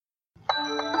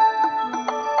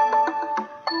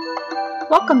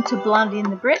Welcome to Blondie and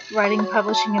the Brit, Writing,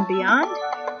 Publishing, and Beyond.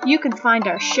 You can find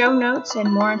our show notes and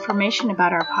more information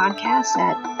about our podcast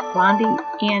at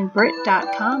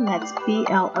blondieandbrit.com. That's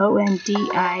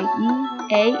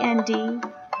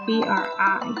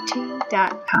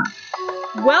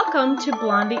BLONDIEANDBRIT.com. Welcome to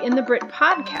Blondie and the Brit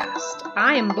podcast.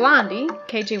 I am Blondie,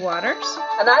 KJ Waters.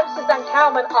 And I'm Suzanne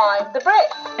Cowman, I'm the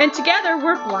Brit. And together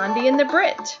we're Blondie and the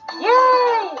Brit.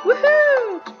 Yay!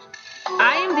 Woohoo!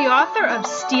 I am the author of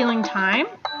Stealing Time.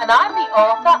 And I'm the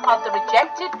author of the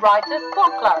Rejected Writers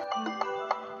Book Club.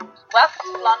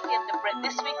 Welcome to Blondie and the Brit.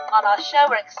 This week on our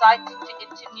show, we're excited to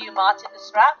interview Martin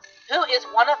Lestrat, who is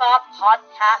one of our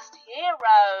podcast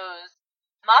heroes.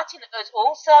 Martin is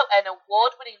also an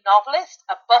award-winning novelist,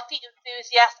 a Buffy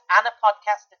enthusiast, and a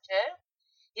podcaster too.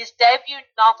 His debut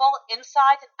novel,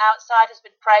 Inside and Outside, has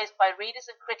been praised by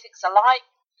readers and critics alike,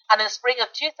 and in the spring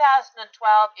of 2012,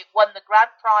 it won the grand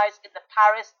prize in the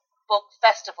Paris Book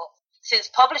Festival.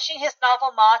 Since publishing his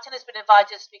novel, Martin has been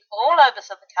invited to speak all over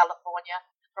Southern California,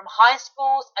 from high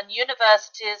schools and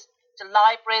universities to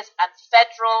libraries and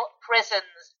federal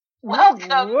prisons. Welcome,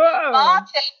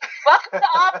 Martin. Welcome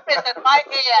to our prison right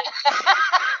here.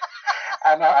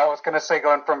 And I was going to say,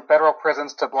 going from federal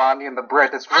prisons to Blondie and the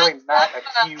Brit, it's really not a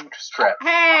huge stretch.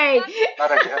 Hey!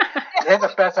 It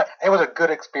was a good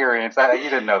experience. You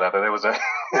didn't know that, but that was a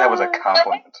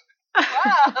compliment. Wow,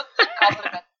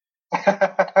 compliment.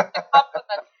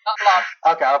 Compliment, not lost.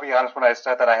 Okay, I'll be honest. When I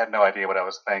said that, I had no idea what I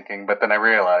was thinking, but then I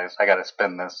realized I got to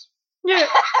spin this. Yeah,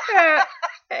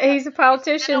 he's a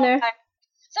politician there.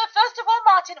 So first of all,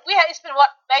 Martin, it's been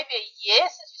maybe a year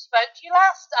since we spoke to you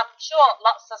last. I'm sure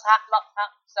lots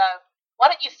happened. So why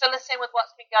don't you fill us in with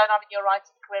what's been going on in your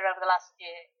writing career over the last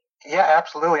year? Yeah,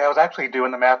 absolutely. I was actually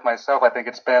doing the math myself. I think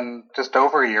it's been just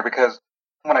over a year because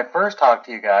when I first talked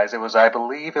to you guys, I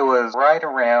believe it was right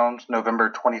around November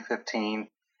 2015.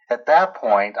 At that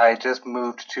point, I had just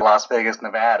moved to Las Vegas,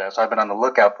 Nevada, so I've been on the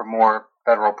lookout for more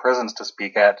federal prisons to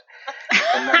speak at.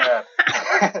 And then,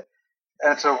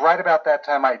 and so right about that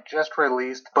time, I just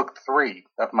released book 3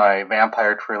 of my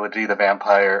vampire trilogy, The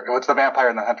Vampire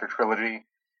and the Hunter trilogy.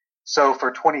 So for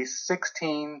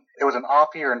 2016, it was an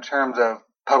off year in terms of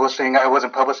publishing. I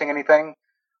wasn't publishing anything,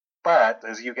 but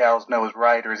as you gals know as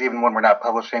writers, even when we're not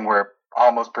publishing, we're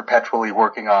almost perpetually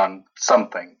working on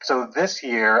something. So this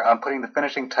year, I'm putting the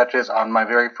finishing touches on my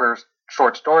very first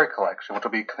short story collection, which will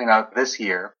be coming out this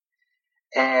year.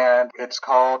 And it's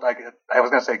called, I was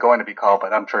going to say going to be called,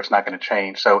 but I'm sure it's not going to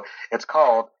change. So it's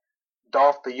called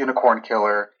Dolph the Unicorn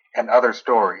Killer and Other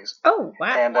Stories. Oh,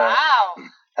 wow. And,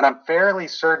 and I'm fairly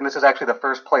certain this is actually the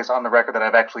first place on the record that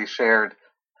I've actually shared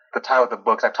the title of the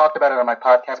books. I've talked about it on my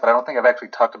podcast, but I don't think I've actually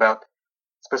talked about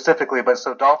specifically. But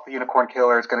so Dolph the Unicorn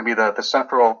Killer is going to be the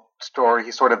central story.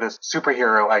 He's sort of this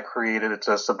superhero I created. It's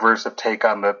a subversive take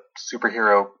on the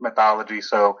superhero mythology.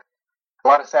 So a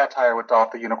lot of satire with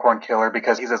Dolph the Unicorn Killer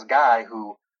because he's this guy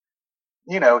who,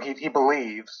 he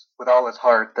believes with all his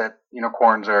heart that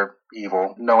unicorns are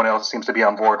evil. No one else seems to be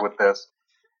on board with this.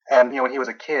 And, when he was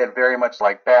a kid, very much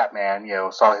like Batman,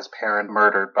 saw his parent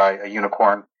murdered by a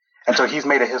unicorn. And so he's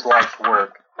made it his life's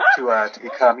work to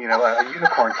become, a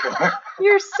unicorn killer.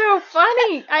 You're so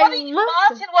funny. Martin,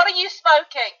 what are you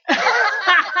smoking?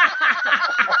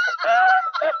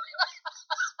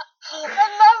 I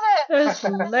love it. That's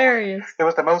hilarious. It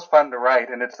was the most fun to write,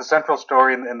 and it's the central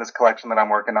story in this collection that I'm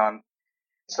working on.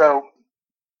 So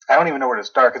I don't even know where to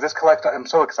start because this collection, I'm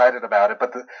so excited about it.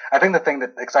 But I think the thing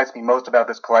that excites me most about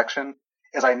this collection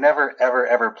is I never, ever,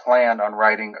 ever planned on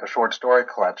writing a short story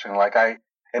collection.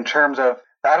 In terms of,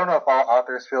 I don't know if all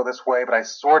authors feel this way, but I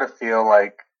sort of feel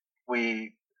like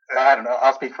I don't know,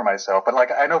 I'll speak for myself, but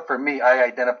I know for me, I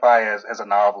identify as a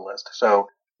novelist. So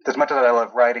as much as I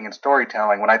love writing and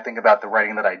storytelling, when I think about the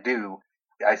writing that I do,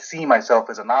 I see myself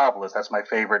as a novelist. That's my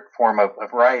favorite form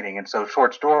of writing. And so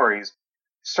short stories,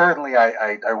 certainly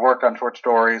I worked on short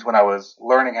stories when I was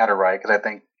learning how to write, because I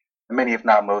think many, if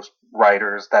not most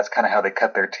writers, that's kind of how they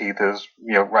cut their teeth is,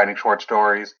 writing short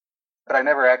stories. But I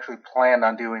never actually planned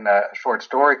on doing a short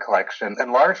story collection,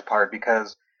 in large part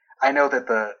because I know that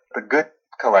the good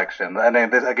collection,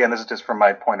 and this is just from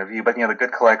my point of view, but the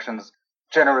good collections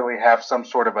generally have some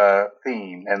sort of a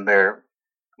theme, and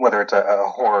whether it's a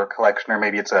horror collection or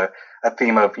maybe it's a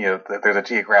theme of, there's a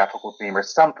geographical theme or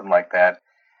something like that.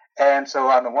 And so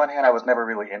on the one hand, I was never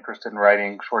really interested in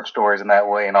writing short stories in that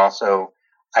way, and also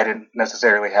I didn't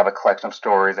necessarily have a collection of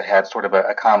stories that had sort of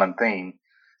a common theme.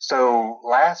 So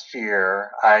last year,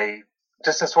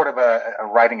 just as sort of a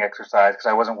writing exercise, because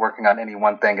I wasn't working on any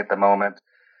one thing at the moment,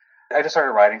 I just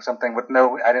started writing something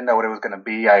I didn't know what it was going to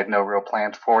be. I had no real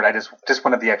plans for it. I just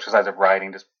wanted the exercise of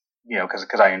writing, just,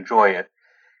 because I enjoy it.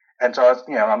 And so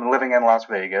I'm living in Las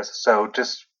Vegas. So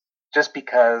just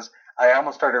because I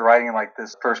almost started writing like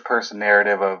this first person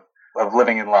narrative of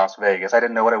living in Las Vegas. I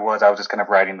didn't know what it was. I was just kind of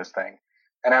writing this thing.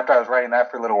 And after I was writing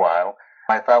that for a little while,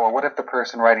 I thought, well, what if the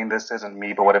person writing this isn't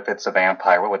me, but what if it's a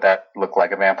vampire? What would that look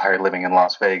like, a vampire living in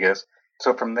Las Vegas?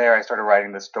 So from there, I started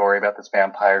writing this story about this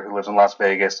vampire who lives in Las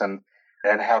Vegas and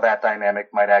how that dynamic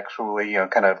might actually,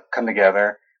 kind of come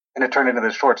together. And it turned into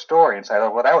this short story. And so I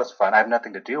thought, well, that was fun. I have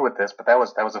nothing to do with this, but that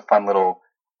was a fun little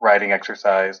writing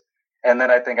exercise. And then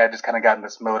I think I just kind of got in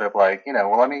this mode of like,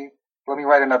 well, let me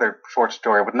write another short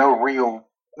story with no real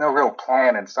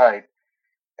plan in sight.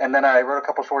 And then I wrote a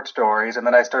couple short stories, and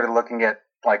then I started looking at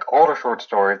like older short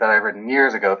stories that I'd written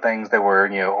years ago, things that were,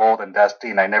 old and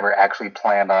dusty, and I never actually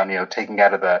planned on, taking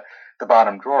out of the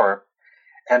bottom drawer.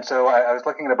 And so I was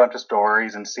looking at a bunch of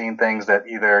stories and seeing things that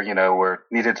either, were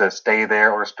needed to stay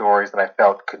there or stories that I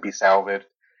felt could be salvaged.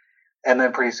 And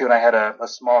then pretty soon I had a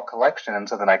small collection. And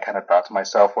so then I kind of thought to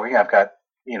myself, well, I've got,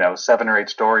 7 or 8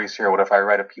 stories here. What if I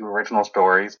write a few original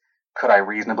stories? Could I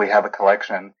reasonably have a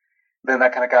collection? Then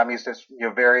that kind of got me just,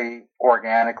 very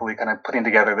organically kind of putting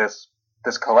together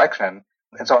this collection.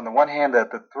 And so on the one hand,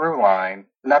 the through line,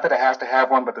 not that it has to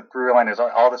have one, but the through line is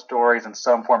all the stories in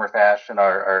some form or fashion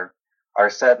are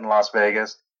set in Las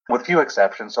Vegas, with few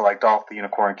exceptions. So like Dolph the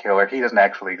Unicorn Killer, he doesn't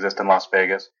actually exist in Las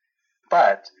Vegas,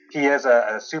 but he is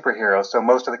a superhero. So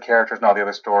most of the characters in all the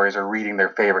other stories are reading their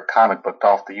favorite comic book,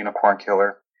 Dolph the Unicorn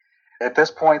Killer. At this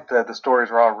point, the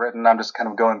stories are all written. I'm just kind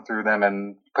of going through them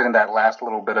and putting that last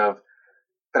little bit of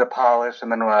polish,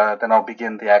 and then I'll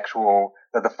begin the actual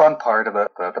the fun part of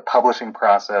the publishing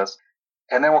process,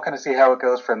 and then we'll kind of see how it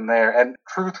goes from there. And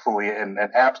truthfully, and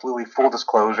absolutely full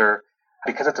disclosure,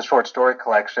 because it's a short story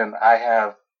collection, I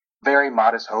have very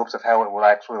modest hopes of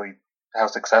how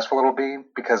successful it'll be,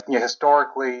 because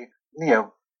historically,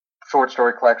 short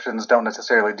story collections don't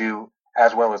necessarily do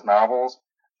as well as novels.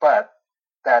 But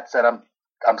that said,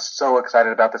 I'm so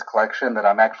excited about this collection that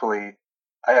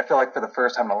I feel like for the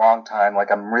first time in a long time,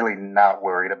 like I'm really not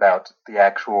worried about the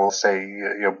actual, say,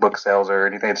 book sales or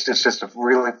anything. It's just a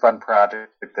really fun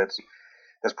project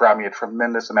that's brought me a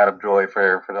tremendous amount of joy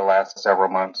for the last several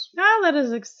months. Oh, that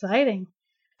is exciting.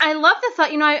 I love the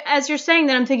thought, as you're saying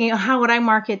that, I'm thinking, how would I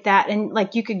market that? And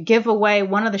like you could give away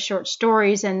one of the short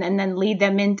stories and then lead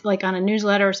them in like on a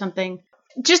newsletter or something.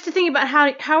 Just to think about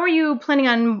how are you planning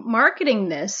on marketing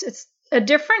this? It's a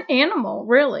different animal,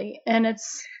 really. And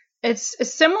it's a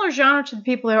similar genre to the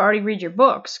people who already read your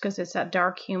books, because it's that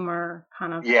dark humor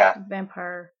kind of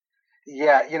vampire.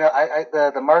 Yeah,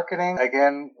 the marketing,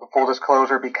 again, full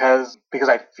disclosure, because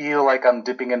I feel like I'm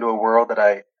dipping into a world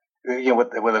that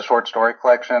with a short story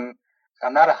collection,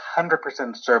 I'm not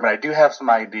 100% certain. I do have some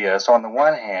ideas. So on the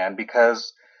one hand,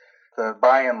 because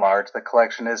by and large, the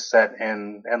collection is set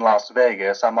in Las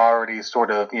Vegas, I'm already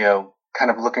sort of, kind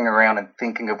of looking around and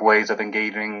thinking of ways of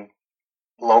engaging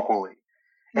locally.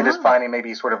 And just finding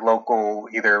maybe sort of local,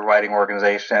 either writing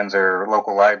organizations or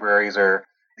local libraries or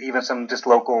even some just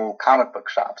local comic book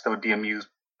shops that would be amused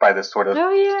by this sort of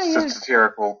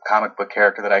satirical comic book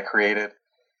character that I created.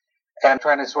 And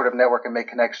trying to sort of network and make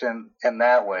connection in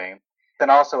that way. Then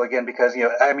also, again, because,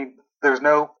 there's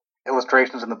no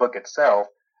illustrations in the book itself,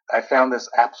 I found this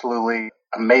absolutely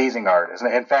amazing artist.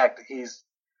 And in fact,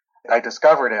 I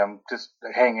discovered him just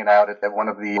hanging out at one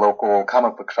of the local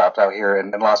comic book shops out here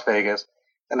in Las Vegas.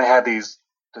 And they had these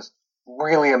just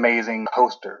really amazing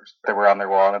posters that were on their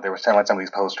wall, and they were selling some of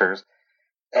these posters.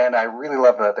 And I really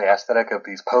love the aesthetic of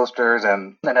these posters,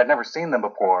 and I'd never seen them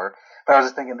before. But I was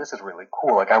just thinking, this is really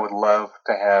cool. Like, I would love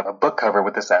to have a book cover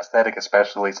with this aesthetic,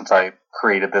 especially since I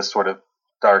created this sort of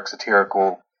dark,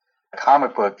 satirical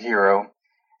comic book hero.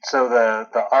 So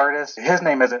the artist, his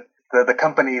name isn't, the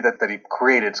company that he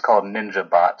created is called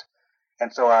NinjaBot.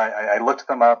 And so I looked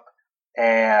them up,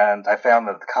 and I found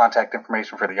the contact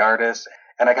information for the artist,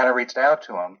 and I kind of reached out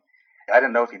to him. I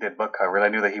didn't know if he did book covers. I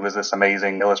knew that he was this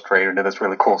amazing illustrator, did this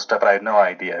really cool stuff, but I had no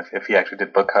idea if he actually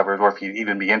did book covers or if he'd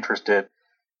even be interested.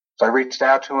 So I reached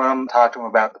out to him, talked to him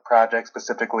about the project,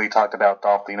 specifically talked about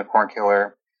Dolph the Unicorn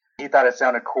Killer. He thought it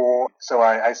sounded cool, so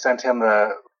I sent him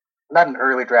not an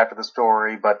early draft of the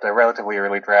story, but a relatively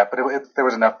early draft, but there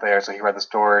was enough there, so he read the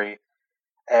story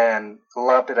and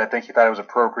loved it. I think he thought it was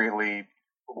appropriately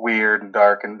weird and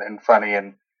dark and funny,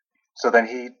 and so then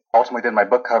he ultimately did my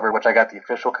book cover, which I got the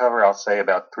official cover, I'll say,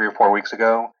 about 3 or 4 weeks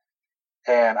ago,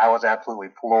 and I was absolutely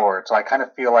floored. So I kind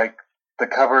of feel like the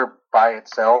cover by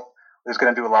itself is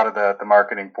going to do a lot of the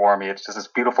marketing for me. It's just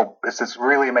it's this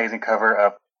really amazing cover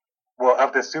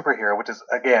of this superhero, which is,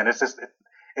 again, it's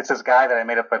this guy that I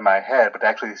made up in my head, but to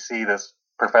actually see this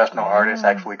professional artist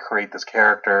actually create this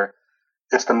character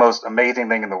it's the most amazing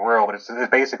thing in the world. But it's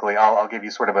basically, I'll give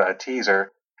you sort of a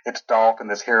teaser. It's Dolph in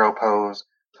this hero pose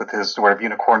with his sort of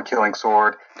unicorn killing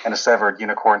sword and a severed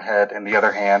unicorn head in the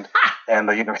other hand. And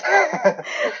the unicorn.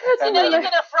 You're going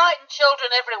to frighten children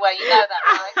everywhere. You know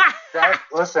that, right?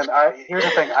 Listen, here's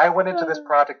the thing. I went into this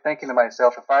project thinking to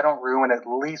myself, if I don't ruin at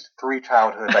least 3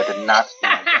 childhoods, I did not see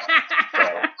myself.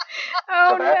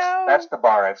 So that's the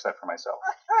bar I've set for myself.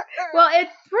 Well, it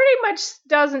pretty much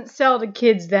doesn't sell to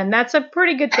kids then. That's a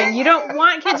pretty good thing. You don't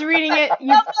want kids reading it.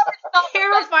 You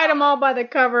terrified them all by the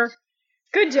cover.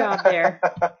 Good job there.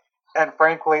 And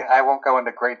frankly, I won't go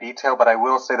into great detail, but I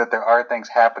will say that there are things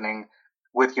happening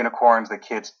with unicorns that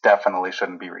kids definitely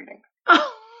shouldn't be reading.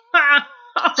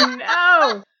 Oh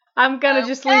no. I'm going to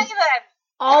just leave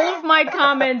all of my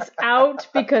comments out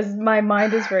because my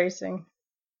mind is racing.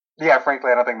 Yeah, frankly,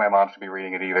 I don't think my mom should be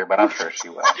reading it either, but I'm sure she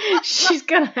will. She's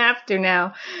going to have to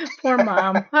now. Poor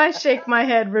mom. I shake my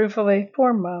head ruefully.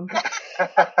 Poor mom.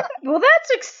 Well,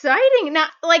 that's exciting. Now,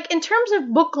 like, in terms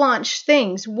of book launch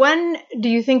things, when do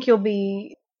you think you'll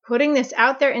be putting this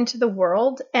out there into the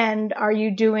world? And are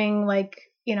you doing, like,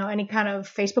 you know, any kind of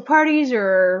Facebook parties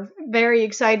or very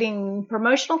exciting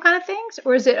promotional kind of things?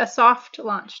 Or is it a soft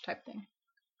launch type thing?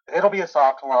 It'll be a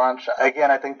soft launch.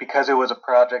 Again, I think because it was a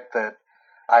project that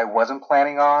I wasn't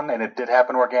planning on, and it did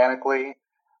happen organically,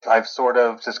 I've sort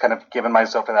of just kind of given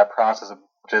myself to that process of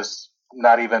just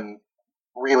not even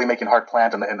really making hard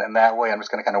plans in that way. I'm just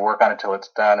going to kind of work on it till it's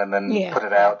done and then put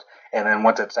it out. And then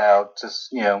once it's out, just,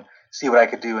 you know, see what I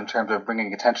could do in terms of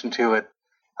bringing attention to it.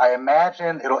 I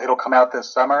imagine it'll come out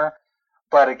this summer.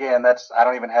 But again, I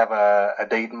don't even have a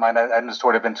date in mind. I'm just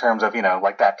sort of in terms of, you know,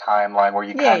 like that timeline where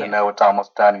you kind of know it's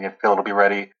almost done and you feel it'll be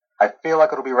ready. I feel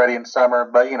like it'll be ready in summer,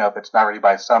 but, you know, if it's not ready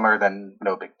by summer, then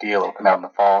no big deal. It'll come out in the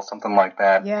fall, something like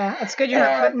that. Yeah, it's good you're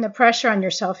not putting the pressure on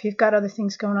yourself. You've got other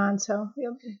things going on, so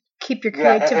you'll keep your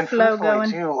creative flow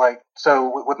going. Too, like,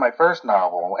 so with my first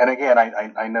novel, and again,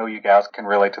 I know you guys can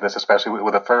relate to this, especially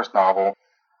with the first novel,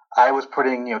 I was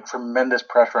putting, you know, tremendous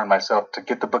pressure on myself to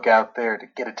get the book out there, to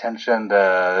get attention,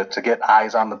 to get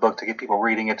eyes on the book, to get people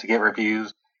reading it, to get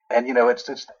reviews. And, you know, it's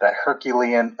that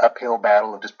Herculean uphill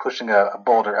battle of just pushing a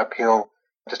boulder uphill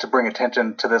just to bring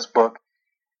attention to this book.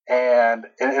 And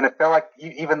it felt like,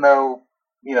 even though,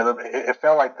 you know, it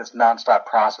felt like this nonstop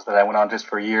process that I went on just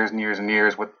for years and years and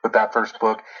years with that first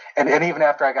book. And even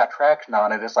after I got traction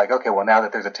on it, it's like, okay, well, now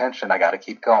that there's attention, I got to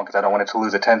keep going because I don't want it to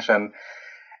lose attention.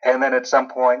 And then at some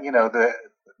point, you know,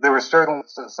 there was certainly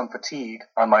some fatigue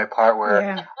on my part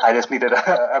where I just needed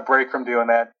a break from doing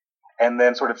that. And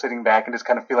then sort of sitting back and just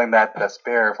kind of feeling that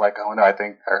despair of like, oh no, I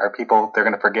think are people, they're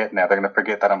going to forget now. They're going to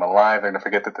forget that I'm alive. They're going to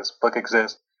forget that this book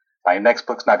exists. My next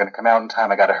book's not going to come out in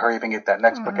time. I got to hurry up and get that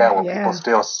next book out where people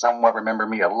still somewhat remember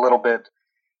me a little bit.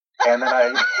 And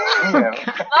then Martin,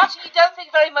 you don't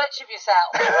think very much of yourself.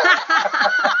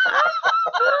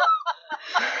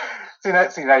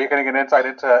 See now you're getting an insight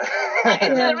into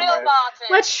the real Martin.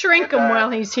 Let's shrink him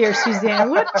while he's here, Suzanne.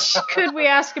 What could we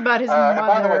ask about his mother?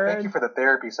 By the way, thank you for the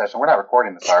therapy session. We're not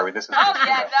recording this, are we? This is no,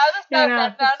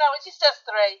 it's just us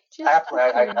three.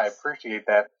 Absolutely, I appreciate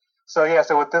that.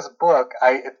 So with this book,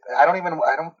 I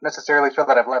don't necessarily feel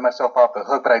that I've let myself off the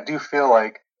hook, but I do feel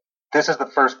like this is the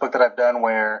first book that I've done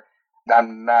where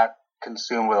I'm not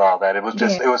consumed with all that. It was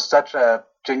just, it was such a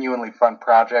genuinely fun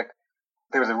project.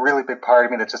 There was a really big part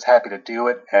of me that's just happy to do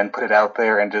it and put it out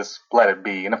there and just let it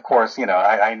be. And of course, you know,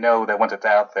 I know that once it's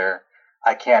out there,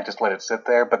 I can't just let it sit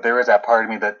there, but there is that part of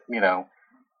me that, you know,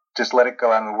 just let it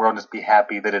go out in the world and just be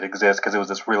happy that it exists because it was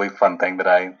this really fun thing that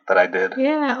I did.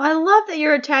 Yeah, I love that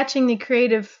you're attaching the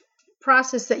creative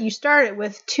process that you started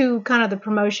with to kind of the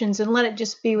promotions and let it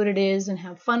just be what it is and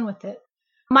have fun with it.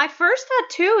 My first thought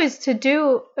too is to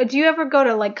do you ever go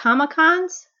to like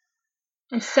Comic-Cons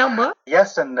and sell books?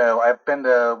 Yes and no. I've been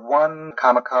to one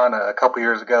Comic-Con a couple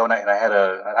years ago and I had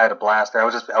a blast there. I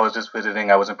was just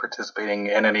visiting. I wasn't participating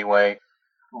in any way.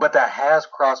 But that has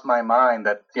crossed my mind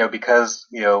that, you know, because,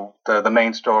 you know, the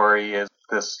main story is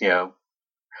this, you know,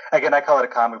 again, I call it a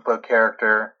comic book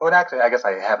character. Well, actually, I guess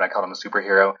I haven't. I call him a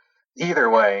superhero. Either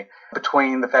way,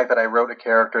 between the fact that I wrote a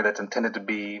character that's intended to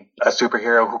be a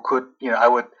superhero who could, you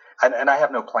know, and I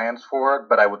have no plans for it,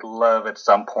 but I would love at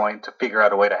some point to figure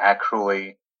out a way to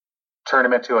actually turn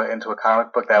him into a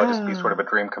comic book. That would just be sort of a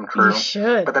dream come true. You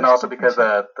should. But then also because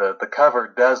the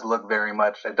cover does look very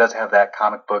much, it does have that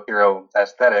comic book hero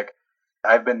aesthetic.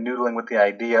 I've been noodling with the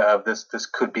idea of this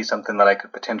could be something that I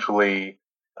could potentially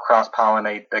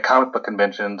cross-pollinate at comic book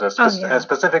conventions.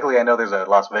 Specifically, I know there's a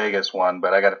Las Vegas one,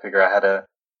 but I got to figure out how to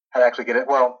actually get it.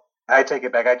 Well, I take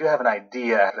it back. I do have an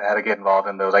idea how to get involved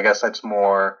in those. I guess that's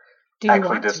more Do you actually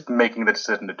want just to? making the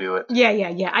decision to do it.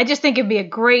 Yeah. I just think it'd be a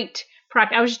great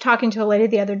practice. I was just talking to a lady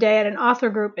the other day at an author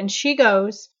group, and she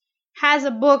has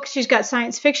a book. She's got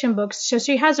science fiction books, so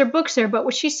she has her books there,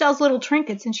 but she sells little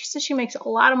trinkets, and she says she makes a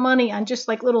lot of money on just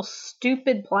like little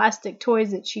stupid plastic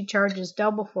toys that she charges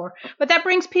double for. But that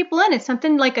brings people in. It's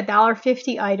something like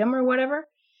 $1.50 item or whatever.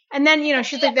 And then,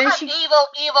 she's like,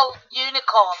 evil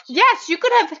unicorns. Yes, you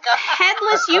could have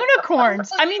headless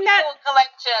unicorns. I mean, that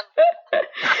collection.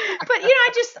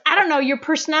 But, I don't know, your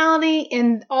personality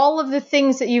and all of the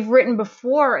things that you've written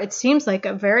before, it seems like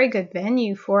a very good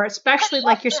venue for it, especially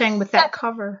like you're saying with that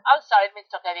cover. I'm sorry, I didn't mean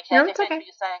to talk over you. No, it's okay. What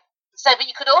you're saying. So, but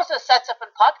you could also set up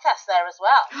and podcast there as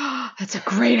well. That's a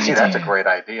great idea. See, that's a great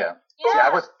idea.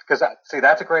 Yeah.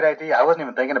 That's a great idea. I wasn't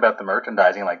even thinking about the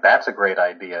merchandising. Like, that's a great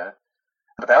idea.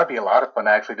 But that would be a lot of fun to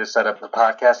actually just set up the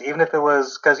podcast, even if it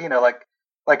was, because,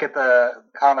 like at the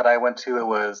con that I went to, it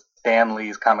was Stan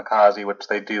Lee's Kamikaze, which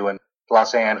they do in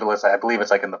Los Angeles. I believe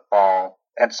it's like in the fall.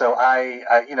 And so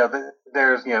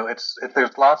there's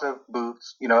lots of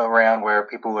booths, around where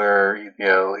people are,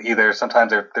 either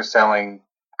sometimes they're selling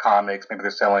comics, maybe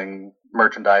they're selling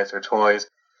merchandise or toys.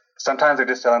 Sometimes they're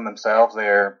just selling themselves.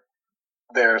 They're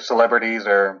celebrities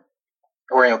or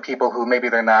people who maybe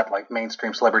they're not like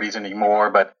mainstream celebrities anymore,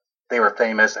 but they were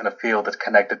famous in a field that's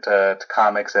connected to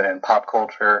comics and pop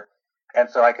culture. And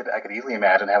so I could easily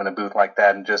imagine having a booth like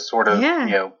that and just sort of,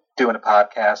 doing a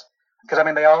podcast.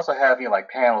 Because, they also have, like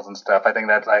panels and stuff. I think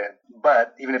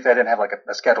but even if I didn't have like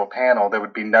a scheduled panel, there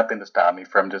would be nothing to stop me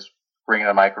from just bringing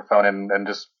a microphone and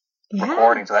just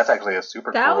recording. So that's actually a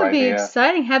super cool idea. That would be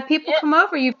exciting. Have people come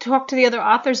over. You talk to the other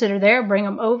authors that are there, bring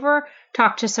them over,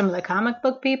 talk to some of the comic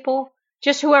book people.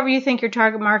 Just whoever you think your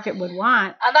target market would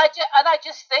want. And I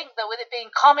just think that with it being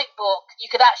comic book, you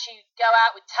could actually go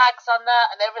out with tags on that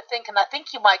and everything, and I think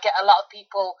you might get a lot of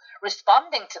people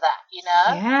responding to that,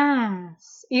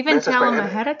 Yes. Even tell them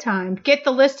ahead of time. Get the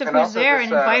list of who's there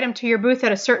and invite them to your booth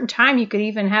at a certain time. You could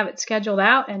even have it scheduled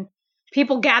out, and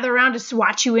people gather around to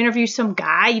watch you interview some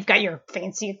guy. You've got your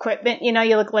fancy equipment. You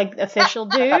look like the official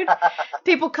dude.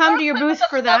 People come to your booth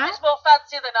for that. It's more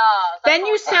fancy than ours. Then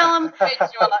you sell them.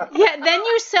 Then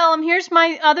you sell them. Here's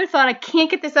my other thought. I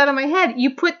can't get this out of my head.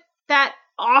 You put that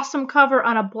awesome cover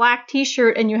on a black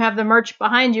T-shirt and you have the merch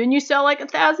behind you, and you sell like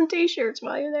 1,000 T-shirts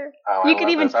while you're there. You could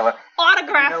even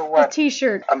autograph the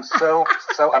T-shirt. I'm so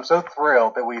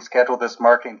thrilled that we scheduled this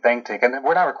marketing think tank, and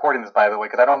we're not recording this, by the way,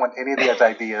 because I don't want any of these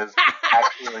ideas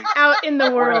actually out in the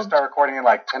world. We're going to start recording in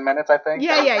like 10 minutes, I think.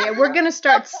 Yeah. We're going to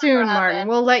start soon, Martin.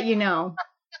 We'll let you know.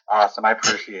 Awesome. I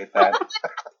appreciate that.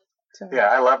 Yeah,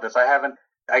 I love this.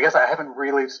 I guess I haven't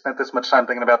really spent this much time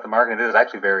thinking about the marketing. It is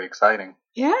actually very exciting.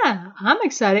 Yeah, I'm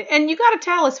excited. And you got to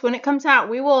tell us when it comes out.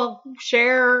 We will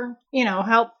share,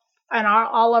 help on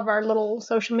all of our little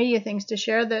social media things to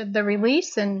share the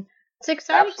release. And it's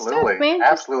exciting stuff, man.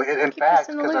 Absolutely. In fact,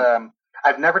 because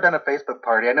I've never done a Facebook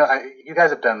party. I know you guys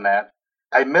have done that.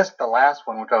 I missed the last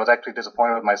one, which I was actually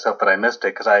disappointed with myself that I missed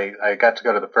it, because I got to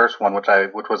go to the first one, which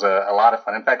was a lot of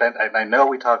fun. In fact, I know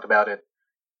we talked about it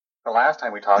the last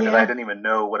time we talked, and I didn't even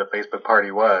know what a Facebook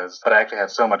party was, but I actually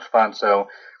had so much fun. So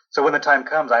when the time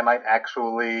comes, I might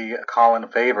actually call in a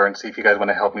favor and see if you guys want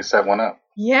to help me set one up.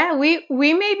 Yeah, we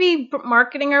may be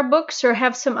marketing our books or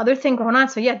have some other thing going on.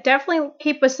 So yeah, definitely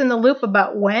keep us in the loop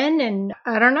about when, and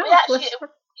I don't know.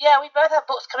 We both have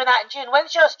books coming out in June.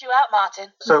 When's yours due out, Martin?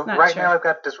 So right now I've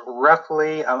got just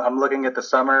roughly, I'm looking at the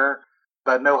summer,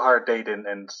 but no hard date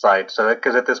in sight. So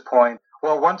because at this point,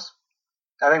 once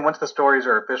the stories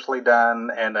are officially done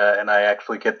and I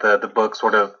actually get the book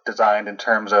sort of designed in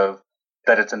terms of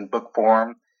that it's in book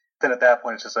form, then at that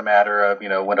point it's just a matter of,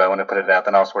 when do I want to put it out?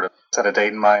 Then I'll sort of set a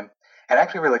date in mind. And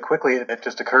actually really quickly, it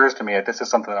just occurs to me that this is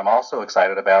something that I'm also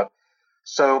excited about.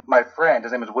 So my friend,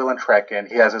 his name is Willem Trekken,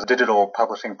 he has his digital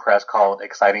publishing press called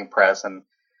Exciting Press, and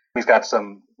he's got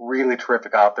some really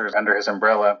terrific authors under his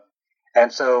umbrella.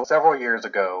 And so several years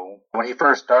ago, when he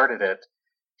first started it,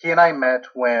 he and I met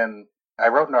when I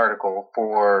wrote an article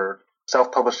for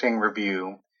Self-Publishing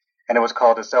Review, and it was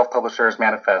called a Self-Publisher's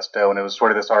Manifesto, and it was sort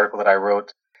of this article that I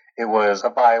wrote. It was a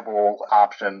viable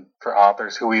option for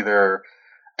authors who either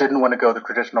didn't want to go the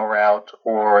traditional route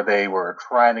or they were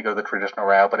trying to go the traditional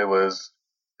route, but it was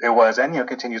and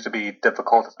continues to be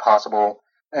difficult as possible.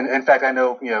 And in fact, I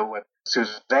know, with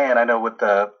Suzanne, I know with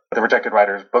the Rejected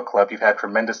Writers Book Club, you've had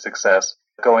tremendous success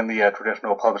going the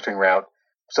traditional publishing route.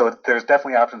 So there's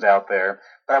definitely options out there.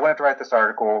 But I wanted to write this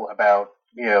article about,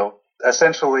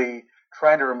 essentially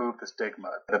trying to remove the stigma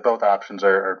that both options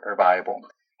are viable.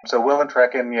 So Willem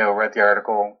Trekken, read the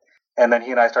article, and then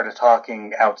he and I started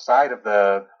talking outside of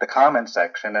the comment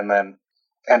section, and then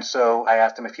And so I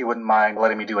asked him if he wouldn't mind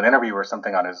letting me do an interview or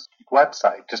something on his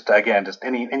website. Just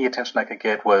any attention I could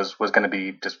get was going to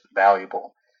be just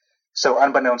valuable. So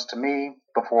unbeknownst to me,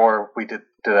 before we did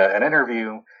an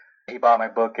interview, he bought my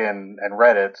book and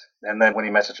read it. And then when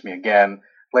he messaged me again,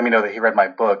 let me know that he read my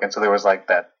book. And so there was like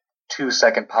that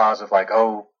 2-second pause of like,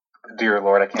 oh, dear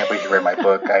Lord, I can't believe he read my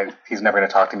book. He's never going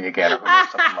to talk to me again, or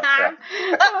something like that.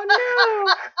 Oh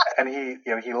no!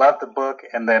 And he loved the book.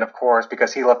 And then of course,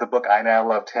 because he loved the book, I now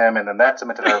loved him. And then that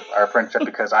cemented our friendship,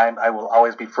 because I will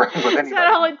always be friends with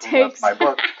anybody who loves my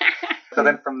book. So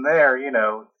then from there,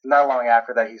 not long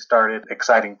after that, he started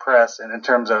Exciting Press, and in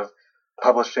terms of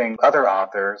publishing other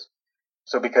authors.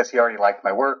 So because he already liked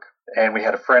my work and we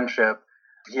had a friendship,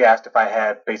 he asked if I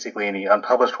had basically any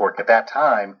unpublished work. At that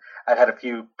time, I'd had a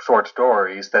few short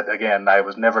stories that, again, I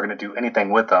was never going to do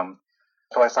anything with them.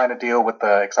 So I signed a deal with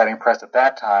the Exciting Press at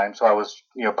that time. So I was,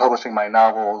 publishing my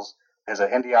novels as an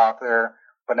indie author,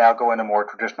 but now going a more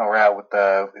traditional route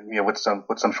with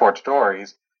some short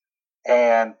stories.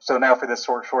 And so now for this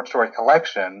short story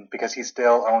collection, because he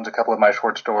still owns a couple of my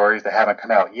short stories that haven't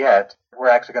come out yet, we're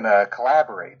actually going to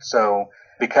collaborate. So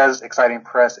because Exciting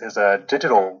Press is a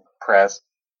digital press,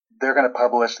 they're going to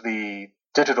publish the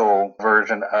digital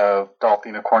version of Dolph the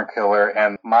Unicorn Killer,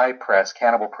 and my press,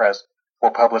 Cannibal Press, will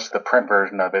publish the print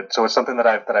version of it. So it's something that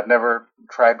I've never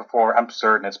tried before. I'm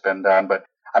certain it's been done, but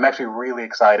I'm actually really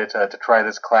excited to try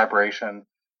this collaboration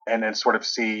and sort of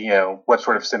see, what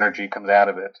sort of synergy comes out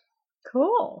of it.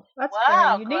 Cool. That's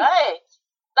wow, very unique. Great.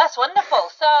 That's wonderful.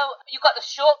 So you've got the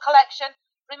short collection.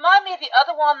 Remind me of the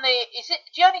other one. Do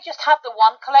you only just have the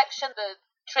one collection?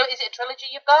 Is it a trilogy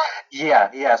you've got?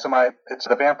 Yeah. So it's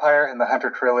the Vampire and the Hunter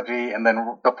trilogy, and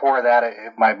then before that,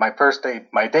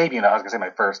 my debut. I was gonna say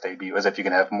my first debut, as if you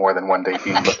can have more than one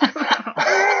debut.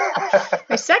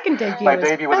 My second debut. My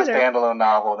debut was a standalone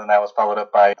novel, and then that was followed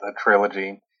up by the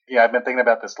trilogy. Yeah, I've been thinking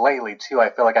about this lately too. I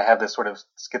feel like I have this sort of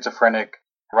schizophrenic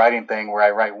writing thing where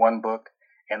I write one book,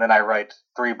 and then I write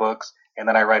 3 books, and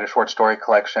then I write a short story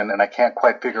collection, and I can't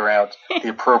quite figure out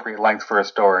the appropriate length for a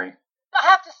story. I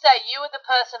have to say, you were the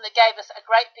person that gave us a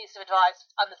great piece of advice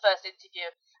on the first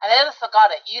interview, and I never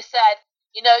forgot it. You said,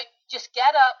 just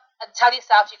get up and tell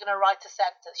yourself you're going to write a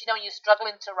sentence. When you're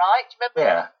struggling to write. Do you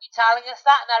remember you telling us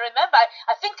that? And I remember,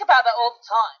 I think about that all the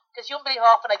time, because you won't believe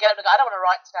how often I get up and go, I don't want to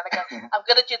write today. And I go, I'm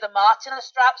going to do the Martin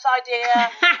Straps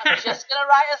idea. I'm just going to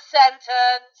write a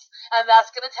sentence, and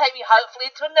that's going to take me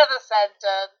hopefully into another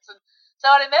sentence. And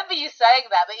so I remember you saying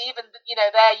that even,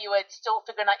 there you were still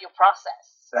figuring out your process.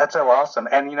 That's so awesome.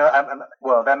 And,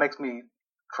 that makes me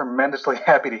tremendously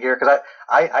happy to hear, because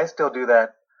I still do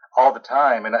that all the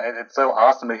time. And it's so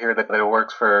awesome to hear that it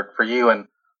works for you and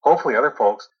hopefully other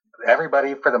folks.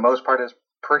 Everybody, for the most part, is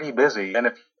pretty busy.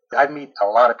 And I meet a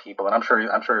lot of people, and I'm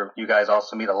sure you guys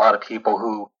also meet a lot of people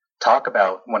who talk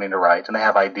about wanting to write, and they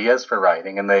have ideas for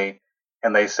writing, and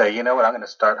they say, you know what, I'm going to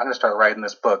start writing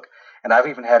this book. And I've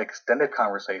even had extended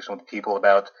conversation with people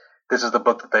about, this is the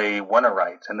book that they want to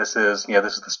write, and this is the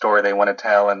story they want to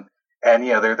tell, and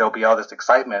there'll be all this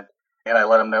excitement, and I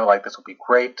let them know, like, this will be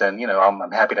great, and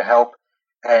I'm happy to help.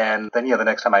 And then the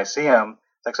next time I see them,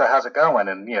 it's like, so how's it going?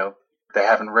 And they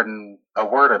haven't written a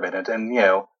word of it, and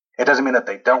it doesn't mean that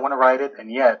they don't want to write it,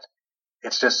 and yet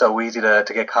it's just so easy to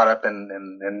get caught up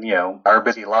in our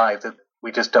busy lives that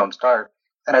we just don't start.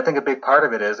 And I think a big part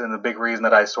of it is, and the big reason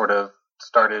that I sort of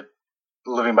started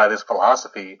living by this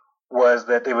philosophy, was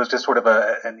that it was just sort of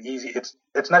an easy,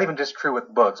 it's not even just true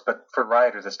with books, but for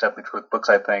writers, it's definitely true with books,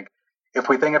 I think. If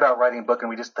we think about writing a book and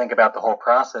we just think about the whole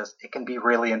process, it can be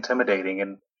really intimidating.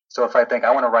 And so if I think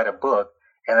I want to write a book,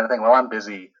 and then I think, well, I'm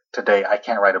busy today, I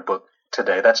can't write a book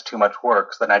today, that's too much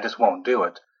work, so then I just won't do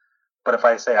it. But if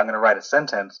I say I'm going to write a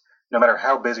sentence, no matter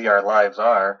how busy our lives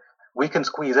are, we can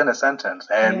squeeze in a sentence.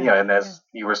 And, and as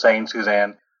you were saying,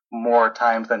 Suzanne, more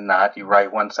times than not, you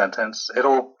write one sentence,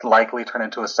 it'll likely turn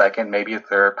into a second, maybe a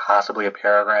third, possibly a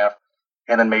paragraph,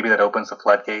 and then maybe that opens the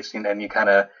floodgates, and you get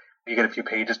a few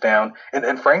pages down.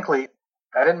 And frankly,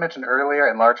 I didn't mention earlier,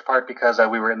 in large part because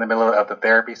we were in the middle of the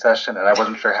therapy session, and I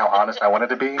wasn't sure how honest I wanted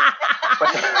to be.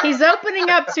 He's opening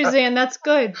up, Suzanne. That's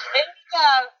good.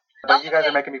 But you guys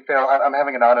are making me feel I'm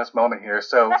having an honest moment here.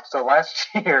 So last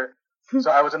year, so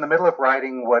I was in the middle of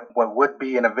writing what would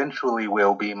be and eventually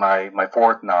will be my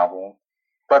 4th novel.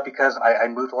 But because I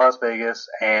moved to Las Vegas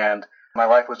and my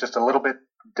life was just a little bit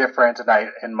different,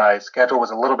 and my schedule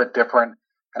was a little bit different,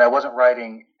 and I wasn't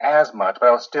writing as much, but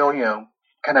I was still,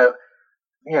 kind of,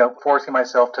 forcing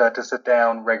myself to sit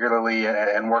down regularly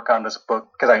and work on this book,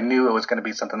 because I knew it was going to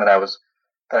be something that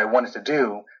I wanted to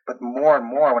do. But more and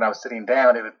more when I was sitting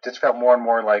down, it just felt more and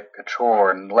more like a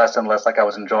chore and less like I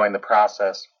was enjoying the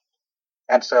process.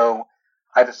 And so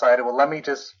I decided, well, let me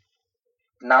just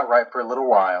not write for a little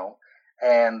while,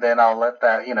 and then I'll let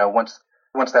that,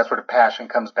 once that sort of passion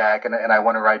comes back and I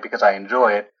want to write because I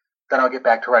enjoy it, then I'll get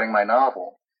back to writing my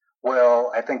novel.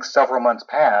 Well, I think several months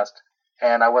passed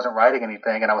and I wasn't writing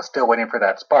anything and I was still waiting for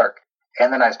that spark.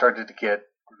 And then I started to get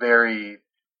very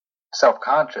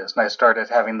self-conscious and I started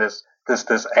having this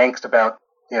angst about,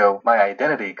 my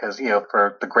identity because,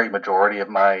 for the great majority of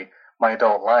my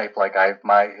adult life, like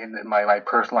my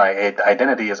personal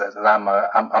identity is as I'm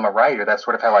a writer. That's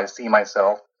sort of how I see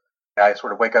myself. I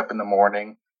sort of wake up in the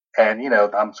morning and,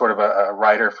 I'm sort of a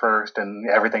writer first and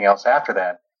everything else after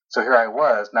that. So here I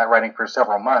was not writing for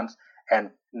several months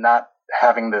and not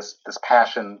having this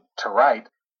passion to write.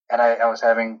 And I was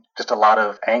having just a lot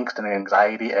of angst and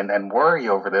anxiety and worry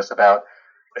over this about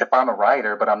if I'm a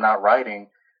writer, but I'm not writing,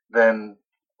 then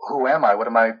who am I? What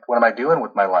am I doing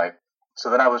with my life? So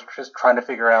then I was just trying to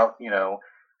figure out,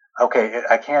 okay,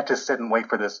 I can't just sit and wait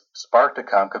for this spark to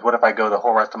come because what if I go the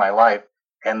whole rest of my life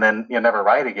and then never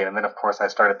write again? And then of course I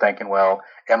started thinking, well,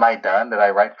 am I done? Did I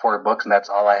write 4 books and that's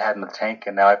all I had in the tank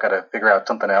and now I've got to figure out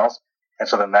something else? And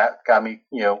so then that got me,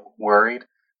 worried.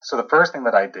 So the first thing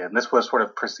that I did, and this was sort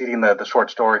of preceding the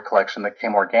short story collection that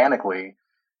came organically,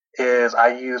 is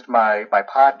I used my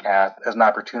podcast as an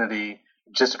opportunity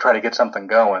just to try to get something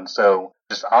going. So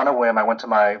just on a whim, I went to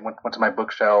my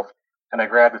bookshelf and I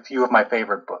grabbed a few of my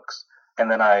favorite books. And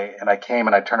then I came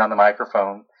and I turned on the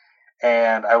microphone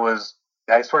and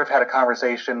I sort of had a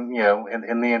conversation,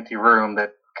 in the empty room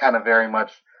that kind of very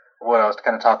much what I was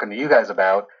kind of talking to you guys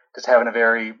about, just having a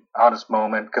very honest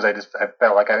moment because I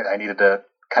felt like I needed to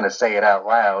kind of say it out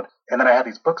loud. And then I had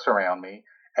these books around me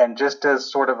and just as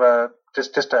sort of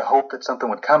just to hope that something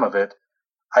would come of it,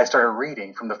 I started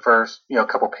reading from the first,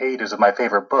 couple pages of my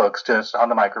favorite books just on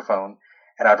the microphone.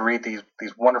 And I'd read these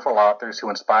wonderful authors who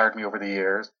inspired me over the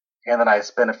years. And then I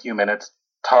spent a few minutes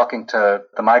talking to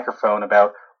the microphone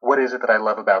about what is it that I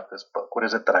love about this book? What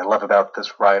is it that I love about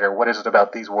this writer? What is it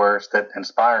about these words that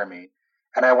inspire me?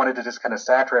 And I wanted to just kind of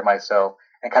saturate myself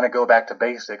and kind of go back to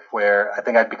basics where I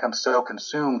think I'd become so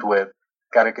consumed with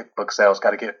got to get book sales,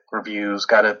 got to get reviews,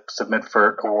 got to submit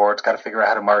for awards, got to figure out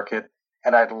how to market.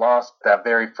 And I'd lost that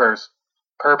very first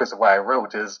purpose of why I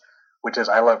wrote which is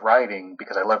I love writing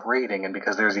because I love reading and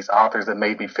because there's these authors that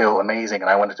made me feel amazing and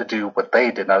I wanted to do what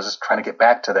they did and I was just trying to get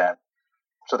back to that.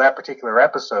 So that particular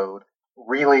episode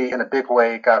really in a big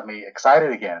way got me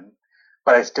excited again,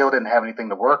 but I still didn't have anything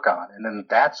to work on. And then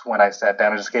that's when I sat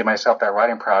down and just gave myself that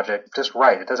writing project. Just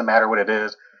write. It doesn't matter what it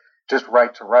is. Just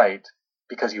write to write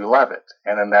because you love it.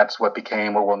 And then that's what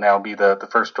became what will now be the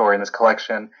first story in this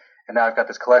collection. And now I've got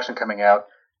this collection coming out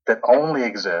that only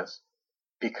exists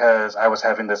because I was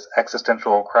having this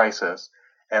existential crisis.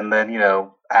 And then,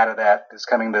 out of that is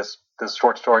coming this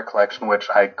short story collection, which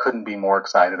I couldn't be more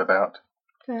excited about.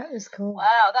 That is cool.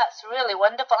 Wow, that's really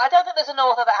wonderful. I don't think there's an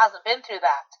author that hasn't been through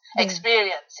that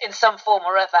experience in some form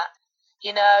or other.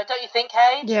 Don't you think,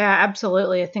 Paige? Yeah,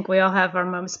 absolutely. I think we all have our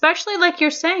moments, especially like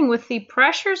you're saying with the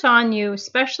pressures on you,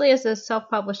 especially as a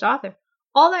self-published author.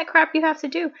 All that crap you have to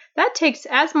do, that takes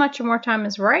as much or more time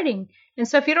as writing. And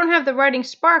so if you don't have the writing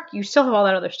spark, you still have all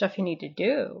that other stuff you need to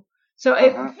do. So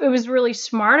it was really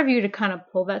smart of you to kind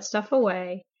of pull that stuff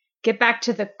away, get back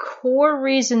to the core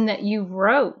reason that you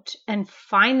wrote and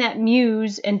find that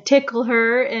muse and tickle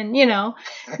her and,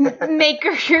 make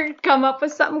her come up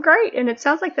with something great. And it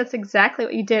sounds like that's exactly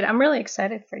what you did. I'm really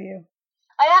excited for you.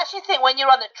 I actually think when you're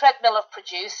on the treadmill of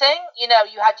producing, you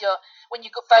had when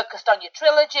you got focused on your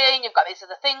trilogy and you've got these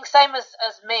other things, same as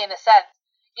me in a sense,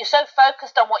 you're so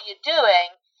focused on what you're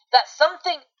doing that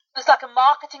there's like a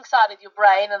marketing side of your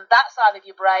brain and that side of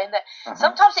your brain that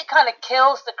sometimes it kind of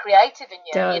kills the creative in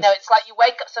you. Does. It's like you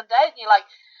wake up some days and you're like,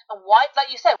 and why, like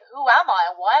you said, who am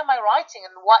I and why am I writing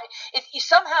and why? If you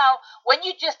somehow, when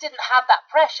you just didn't have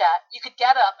that pressure, you could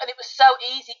get up and it was so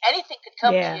easy, anything could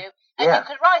come to you and you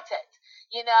could write it.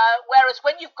 Whereas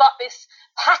when you've got this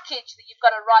package that you've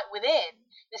got to write within,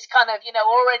 this kind of,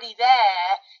 already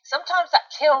there, sometimes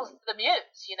that kills the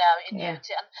muse, in you. And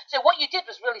so what you did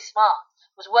was really smart.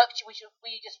 Was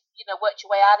you just worked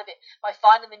your way out of it by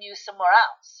finding the news somewhere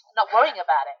else, not worrying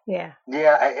about it.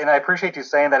 And I appreciate you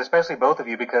saying that, especially both of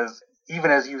you, because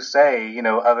even as you say,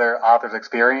 other authors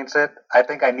experience it, I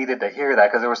think I needed to hear that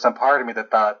because there was some part of me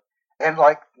that thought, and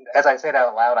like as I say it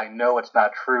out loud, I know it's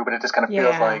not true, but it just kind of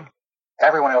feels like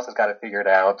everyone else has got it figured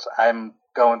out. I'm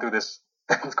going through this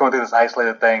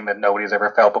isolated thing that nobody's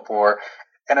ever felt before.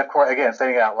 And of course, again,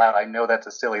 saying it out loud, I know that's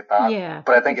a silly thought,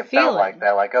 but I think it felt like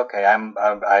that. Like,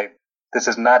 okay, this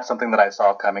is not something that I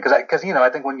saw coming. Because I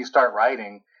think when you start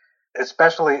writing,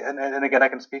 especially, and again, I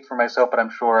can speak for myself, but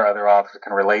I'm sure other authors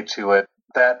can relate to it.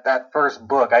 that first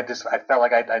book, I felt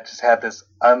like I just had this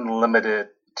unlimited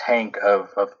tank of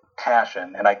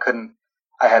passion, and I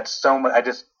had so much,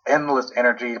 endless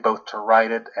energy both to write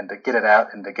it and to get it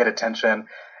out and to get attention,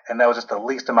 and that was just the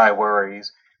least of my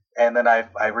worries. And then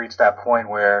I reached that point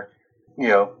where,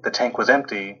 the tank was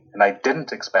empty, and I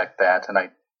didn't expect that, and I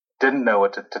didn't know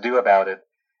what to do about it.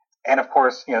 And of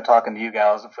course, talking to you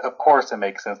gals, of course it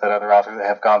makes sense that other authors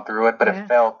have gone through it, but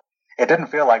it didn't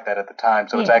feel like that at the time.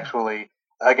 So it's actually,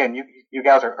 again, you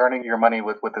guys are earning your money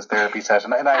with this therapy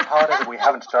session. And I apologize that we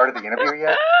haven't started the interview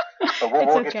yet, but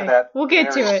we'll get to that. We'll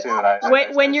get to it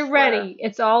soon. when you're ready.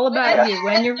 It's all about you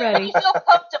when you're ready. You feel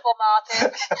comfortable,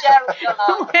 Martin. Share with your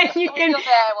life.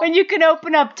 when you can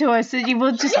open up to us, and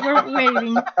we're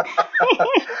waiting.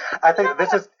 I think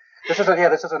this is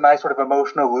a nice sort of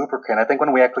emotional lubricant. I think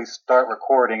when we actually start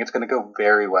recording, it's going to go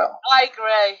very well. I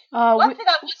agree. One thing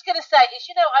I was going to say is,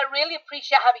 I really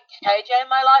appreciate having KJ in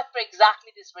my life for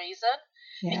exactly this reason.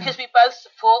 Yeah. Because we both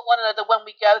support one another when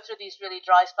we go through these really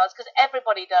dry spells, because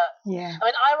everybody does. Yeah. I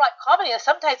mean, I write comedy, and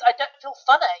sometimes I don't feel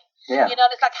funny. Yeah.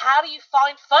 It's like, how do you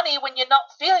find funny when you're not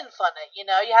feeling funny? You're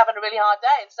having a really hard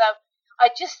day. And so I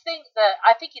just think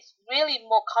it's really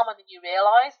more common than you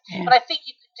realise. Yeah. But I think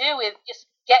you could do with just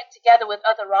get together with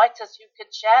other writers who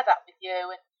can share that with you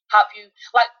and help you.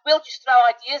 Like, we'll just throw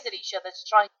ideas at each other to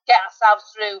try and get ourselves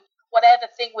through whatever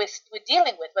thing we're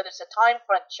dealing with, whether it's a time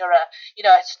crunch or a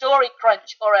story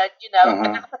crunch or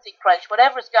an apathy crunch,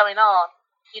 whatever is going on.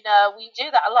 We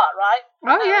do that a lot, right?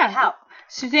 Oh, yeah. Help.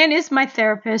 Suzanne is my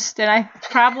therapist, and I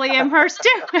probably am hers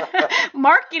too.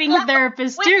 Marketing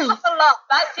therapist too. We laugh a lot.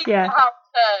 That seems to help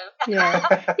too.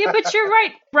 Yeah, but you're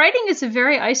right. Writing is a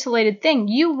very isolated thing.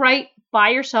 You write by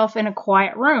yourself in a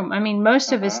quiet room. I mean,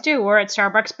 most of us do. We're at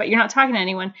Starbucks, but you're not talking to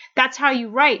anyone. That's how you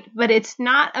write. But it's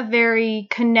not a very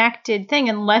connected thing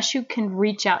unless you can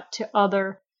reach out to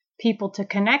other people to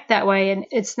connect that way. And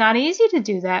it's not easy to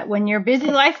do that when you're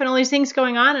busy life and all these things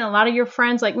going on. And a lot of your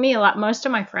friends, like me, most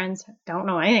of my friends don't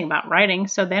know anything about writing,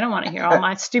 so they don't want to hear all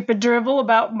my stupid drivel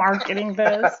about marketing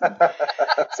this.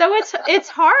 So it's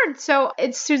hard. So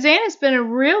Suzanne has been a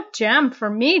real gem for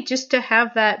me just to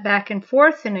have that back and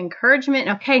forth and encouragement.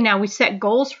 Okay, now we set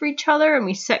goals for each other, and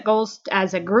we set goals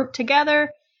as a group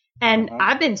together. And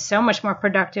I've been so much more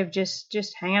productive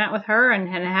just hanging out with her and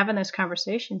having those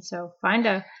conversations. So find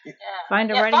a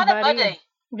writing buddy.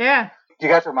 Yeah. You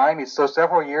guys remind me. So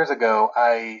several years ago,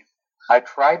 I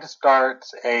tried to start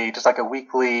a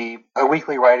weekly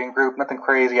writing group. Nothing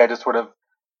crazy. I just sort of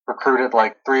recruited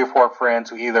like 3 or 4 friends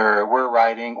who either were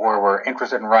writing or were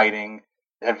interested in writing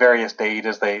at various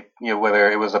stages. They,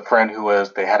 whether it was a friend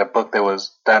they had a book that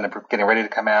was done and getting ready to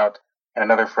come out, and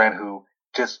another friend who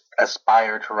just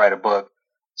aspire to write a book.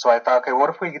 So I thought, okay, what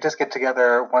if we could just get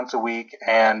together once a week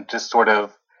and just sort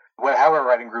of, how our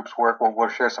writing groups work, we'll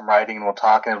share some writing and we'll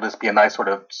talk, and it'll just be a nice sort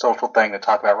of social thing to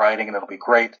talk about writing, and it'll be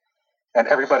great. And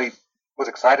everybody was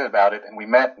excited about it, and we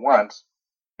met once,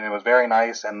 and it was very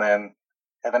nice. And then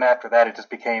after that, it just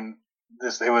became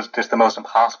it was just the most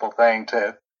impossible thing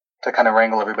to kind of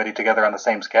wrangle everybody together on the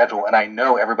same schedule. And I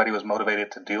know everybody was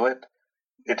motivated to do it.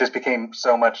 It just became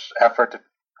so much effort to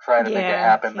try to make it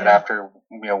happen that after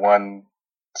one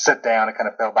sit down, it kind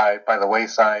of fell by the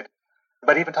wayside.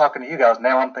 But even talking to you guys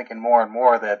now, I'm thinking more and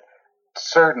more that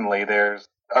certainly there's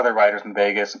other writers in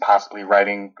Vegas and possibly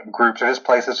writing groups or just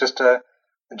places just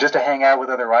to hang out with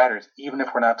other writers. Even if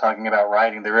we're not talking about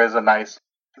writing, there's a nice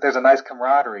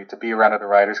camaraderie to be around other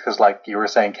writers, because like you were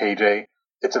saying, KJ,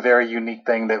 it's a very unique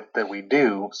thing that we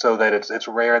do, so that it's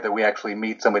rare that we actually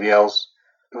meet somebody else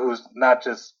who's not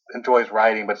just enjoys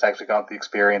writing, but it's actually gone through the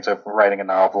experience of writing a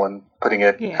novel and putting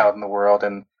it out in the world,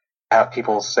 and have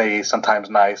people say sometimes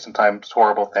nice, sometimes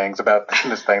horrible things about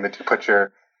this thing that you put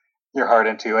your heart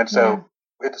into. And so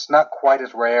it's not quite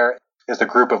as rare as the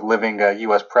group of living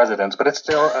U.S. presidents, but it's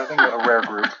still, I think, a rare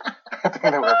group. I think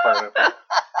that we're part of.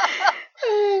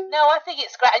 No, I think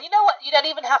it's great. And you know what? You don't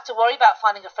even have to worry about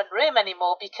finding a front room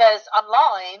anymore, because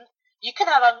online, you can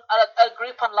have a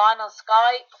group online on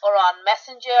Skype or on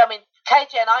Messenger. I mean,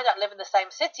 KJ and I don't live in the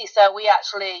same city, so we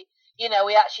actually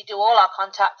do all our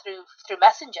contact through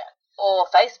Messenger or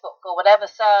Facebook or whatever.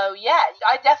 So, yeah,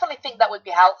 I definitely think that would be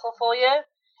helpful for you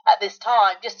at this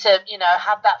time, just to,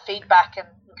 have that feedback and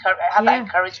have that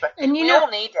encouragement. And we all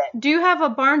need it. Do you have a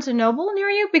Barnes & Noble near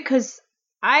you? Because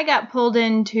I got pulled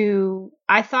into,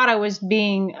 I thought I was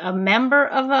being a member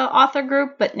of an author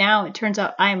group, but now it turns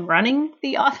out I'm running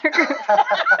the author group.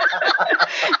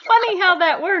 Funny how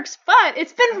that works, but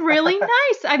it's been really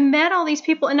nice. I've met all these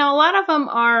people, and now a lot of them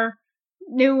are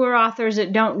newer authors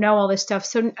that don't know all this stuff.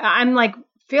 So I'm like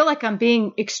feel like I'm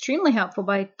being extremely helpful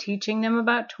by teaching them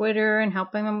about Twitter and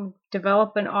helping them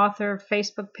develop an author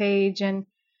Facebook page and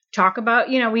talk about,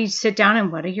 we sit down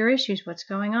and what are your issues? What's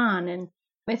going on? And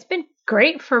it's been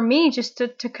great for me just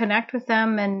to connect with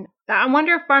them. And I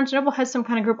wonder if Barnes & Noble has some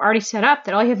kind of group already set up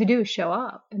that all you have to do is show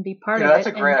up and be part of it. That's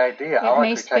a great idea. I'll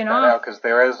actually check that out because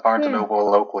there is Barnes & Noble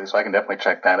locally, so I can definitely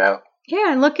check that out.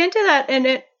 Yeah, and look into that.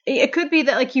 And it could be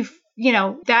that like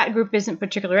that group isn't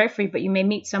particularly right for you, but you may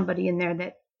meet somebody in there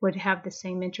that would have the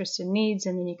same interests and needs,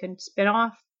 and then you can spin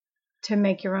off to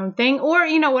make your own thing. Or,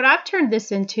 what I've turned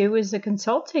this into is a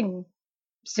consulting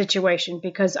situation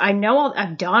because I know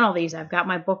I've done all these. I've got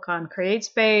my book on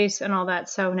CreateSpace and all that.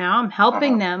 So now I'm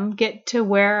helping them get to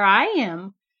where I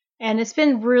am. And it's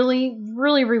been really,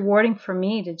 really rewarding for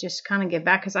me to just kind of get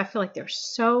back because I feel like there's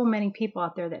so many people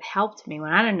out there that helped me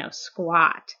when I didn't know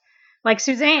squat. Like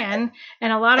Suzanne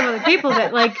and a lot of other people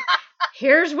that like,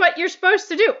 here's what you're supposed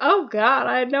to do. Oh God,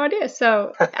 I had no idea.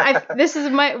 So this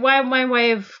is my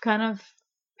way of kind of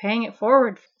paying it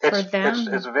forward for them.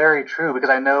 It's very true because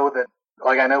I know that,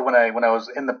 like I know when I was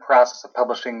in the process of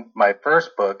publishing my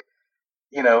first book,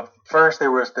 first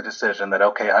there was the decision that,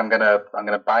 okay, I'm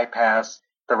gonna bypass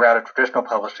the route of traditional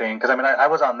publishing because I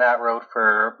was on that road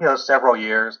for several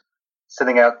years,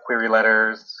 sending out query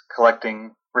letters,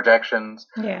 collecting rejections,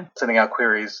 sending out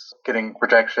queries, getting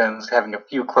rejections, having a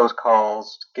few close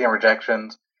calls, getting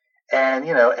rejections, and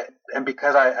and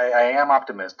because I am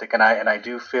optimistic and I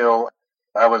do feel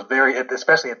I was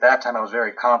especially at that time I was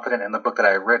very confident in the book that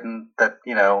I had written that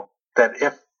that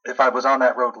if I was on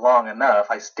that road long enough,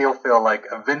 I still feel like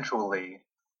eventually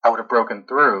I would have broken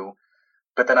through.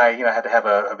 But then I, had to have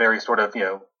a very sort of,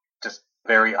 just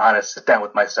very honest sit down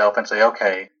with myself and say,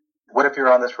 okay, what if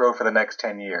you're on this road for the next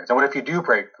 10 years? And what if you do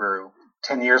break through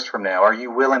 10 years from now? Are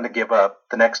you willing to give up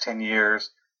the next 10 years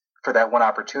for that one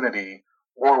opportunity?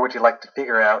 Or would you like to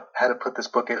figure out how to put this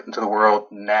book into the world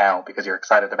now because you're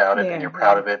excited about it and you're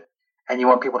proud of it and you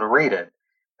want people to read it?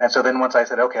 And so then once I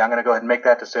said, okay, I'm going to go ahead and make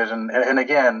that decision. And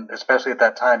again, especially at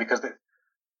that time, because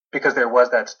there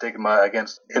was that stigma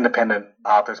against independent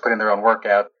authors putting their own work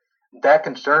out, that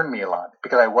concerned me a lot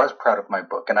because I was proud of my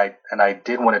book and I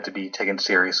did want it to be taken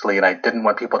seriously and I didn't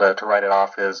want people to write it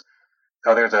off as,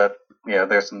 oh,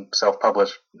 there's some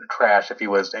self-published trash. If he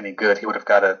was any good, he would have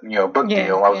got a, book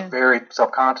deal. I was very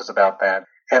self-conscious about that.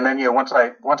 And then, once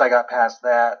I got past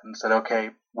that and said,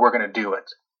 okay, we're going to do it.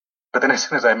 But then as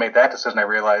soon as I made that decision, I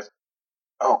realized,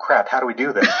 oh crap, how do we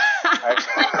do this?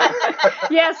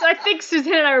 Yes, I think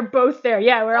Suzanne and I were both there.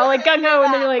 Yeah, we're all like gung-ho,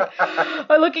 and then you're like,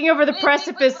 looking over the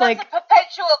precipice. That's a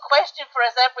perpetual question for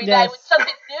us every day. When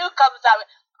something new comes out,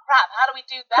 crap, how do we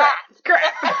do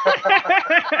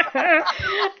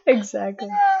that? Exactly.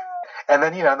 And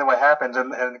then, then what happens,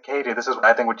 and Katie, this is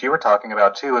I think what you were talking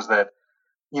about too, is that,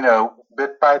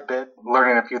 bit by bit,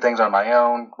 learning a few things on my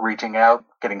own, reaching out,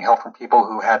 getting help from people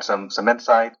who had some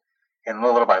insight, and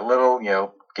little by little,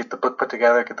 get the book put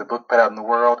together, get the book put out in the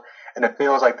world. And it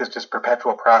feels like this just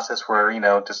perpetual process where,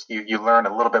 just you learn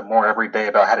a little bit more every day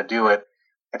about how to do it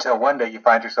until one day you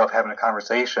find yourself having a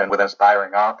conversation with an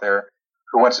aspiring author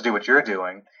who wants to do what you're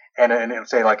doing. And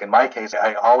say, like in my case,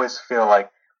 I always feel like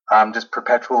I'm just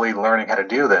perpetually learning how to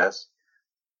do this.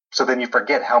 So then you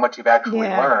forget how much you've actually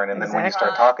learned. And then when you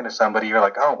start talking to somebody, you're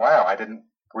like, oh, wow, I didn't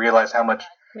realize how much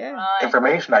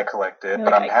information I collected,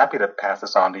 but I'm happy to pass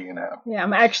this on to you now. Yeah,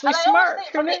 I'm actually and smart. I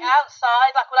always think from the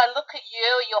outside, like when I look at you,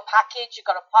 your package, you've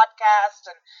got a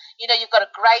podcast and, you've got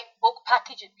a great book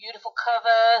package with beautiful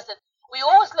covers. And we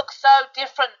always look so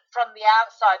different from the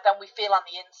outside than we feel on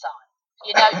the inside.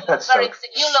 You look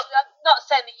you look, I'm not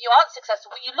saying that you aren't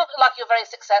successful, but you look like you're very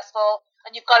successful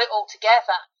and you've got it all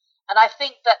together. And I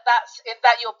think that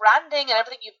your branding and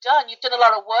everything you've done a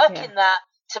lot of work in that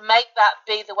to make that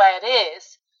be the way it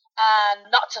is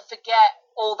and not to forget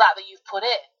all that you've put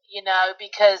in,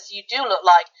 because you do look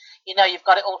like, you've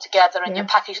got it all together and your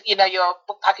package, your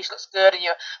book package looks good and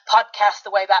your podcast,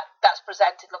 the way that's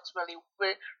presented looks really,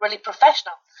 really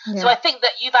professional. Yeah. So I think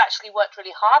that you've actually worked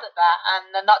really hard at that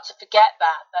and not to forget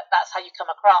that's how you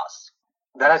come across.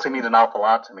 That actually means an awful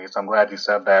lot to me, so I'm glad you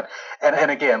said that. And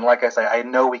again, like I say, I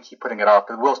know we keep putting it off,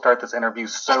 but we'll start this interview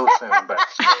so soon. But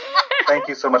thank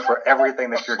you so much for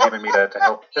everything that you're giving me to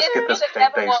help just get this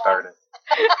day started.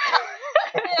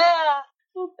 Yeah.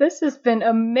 Well, this has been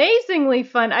amazingly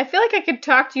fun. I feel like I could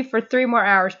talk to you for 3 more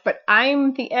hours, but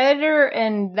I'm the editor,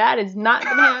 and that is not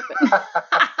going to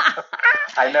happen.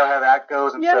 I know how that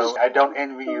goes, and so I don't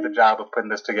envy you the job of putting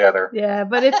this together. Yeah,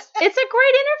 but it's a great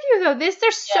interview, though.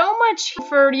 There's so much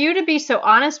for you to be so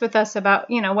honest with us about,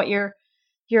 what you're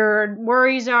your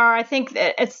worries are. I think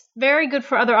that it's very good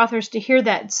for other authors to hear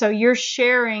that. So you're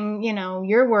sharing,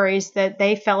 your worries, that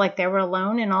they felt like they were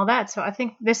alone and all that. So I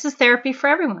think this is therapy for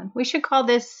everyone. We should call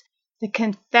this the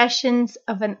Confessions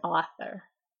of an Author.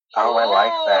 Oh, I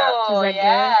like that. Oh,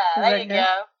 yeah. There you go.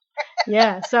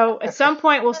 Yeah, so at some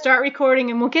point we'll start recording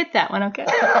and we'll get that one, okay?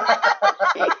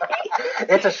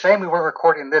 It's a shame we weren't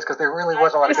recording this because there really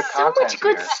was a lot of good content. So much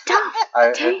good here. stuff.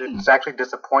 It's actually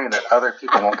disappointing that other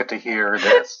people won't get to hear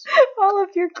this. All of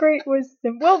your great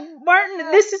wisdom. Well,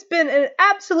 Martin, this has been an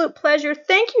absolute pleasure.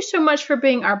 Thank you so much for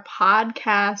being our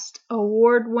podcast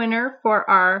award winner for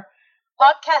our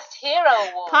Podcast Hero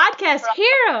Award. Podcast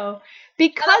Hero.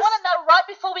 Because and I want to know, right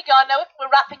before we go, I know we're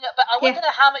wrapping up, but I want to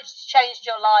know how much has changed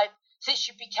your life since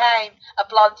you became a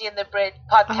Blondie and the Brit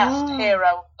Podcast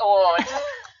Hero Award.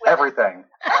 Everything.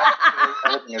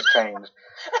 Everything has changed.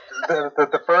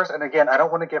 The first, and again, I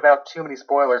don't want to give out too many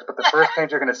spoilers, but the first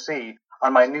change you're going to see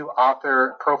on my new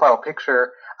author profile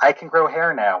picture, I can grow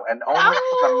hair now. And only from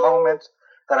the moment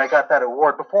that I got that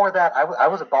award. Before that, I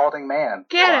was a balding man.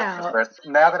 Get out.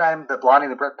 Now that I'm the Blondie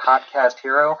and the Brit Podcast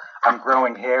Hero, I'm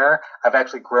growing hair. I've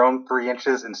actually grown 3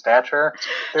 inches in stature.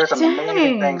 There's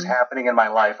amazing things happening in my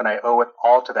life, and I owe it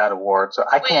all to that award. So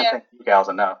I can't thank you gals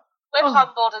enough. We're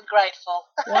humbled and grateful.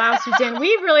 Wow, Suzanne,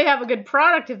 we really have a good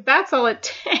product if that's all it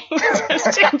takes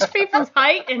to change people's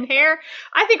height and hair.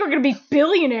 I think we're going to be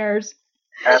billionaires.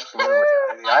 Absolutely.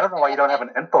 I don't know why you don't have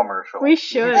an infomercial. We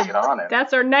should. You need to get on it.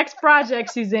 That's our next project,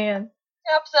 Suzanne.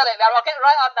 Absolutely. I'll get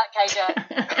right on that, KJ.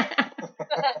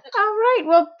 All right.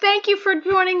 Well, thank you for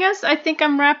joining us. I think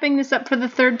I'm wrapping this up for the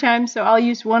 3rd time, so I'll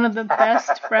use one of the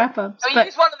best wrap-ups.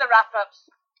 Use one of the wrap-ups.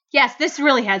 Yes, this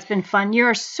really has been fun.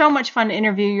 You're so much fun to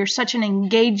interview. You're such an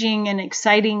engaging and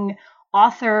exciting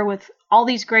author with all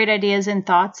these great ideas and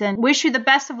thoughts, and wish you the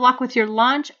best of luck with your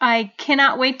launch. I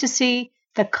cannot wait to see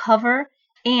the cover,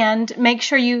 and make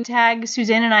sure you tag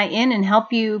Suzanne and I in and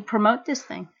help you promote this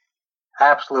thing.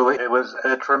 Absolutely. It was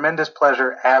a tremendous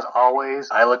pleasure, as always.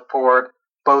 I look forward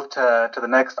both to the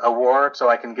next award so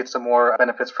I can get some more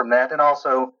benefits from that, and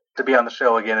also to be on the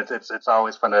show again. It's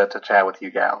always fun to chat with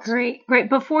you gals. Great.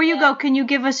 Before you go, can you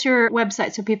give us your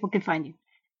website so people can find you?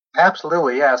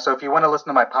 Absolutely, yeah. So if you want to listen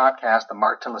to my podcast, the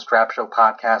Martin Lestrap Show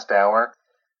Podcast Hour,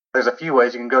 there's a few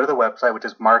ways. You can go to the website, which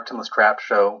is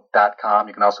martinlestrapshow.com.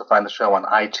 You can also find the show on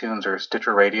iTunes or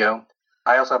Stitcher Radio.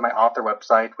 I also have my author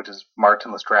website, which is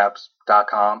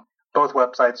martinlestraps.com. Both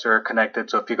websites are connected,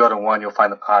 so if you go to one, you'll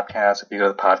find the podcast. If you go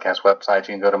to the podcast website,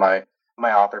 you can go to my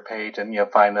author page and you'll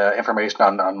find the information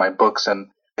on my books and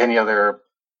any other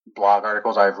blog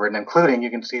articles I've written, including you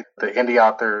can see the Indie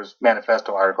Authors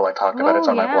Manifesto article I talked about. It's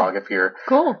on my blog if you're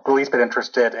the least bit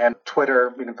interested. And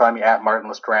Twitter, you can find me at Martin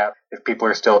Lestrap. If people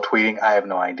are still tweeting, I have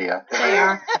no idea. They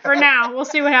are. For now. We'll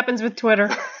see what happens with Twitter.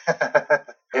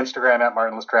 Instagram at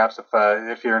Martin Lestraps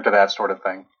if you're into that sort of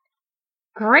thing.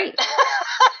 Great.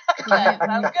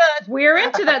 Sounds good. We're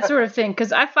into that sort of thing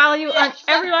because I follow you on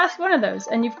every last one of those,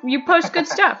 and you post good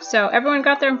stuff. So everyone go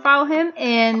out there and follow him,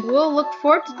 and we'll look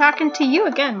forward to talking to you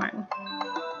again, Martin.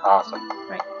 Awesome.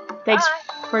 Right. Thanks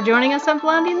for joining us on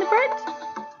Blondie and the Brit.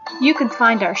 You can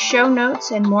find our show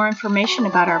notes and more information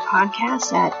about our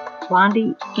podcast at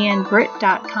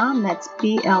blondieandbrit.com. That's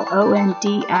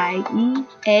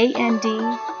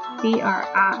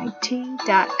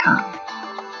BLONDIEANDBRIT.com.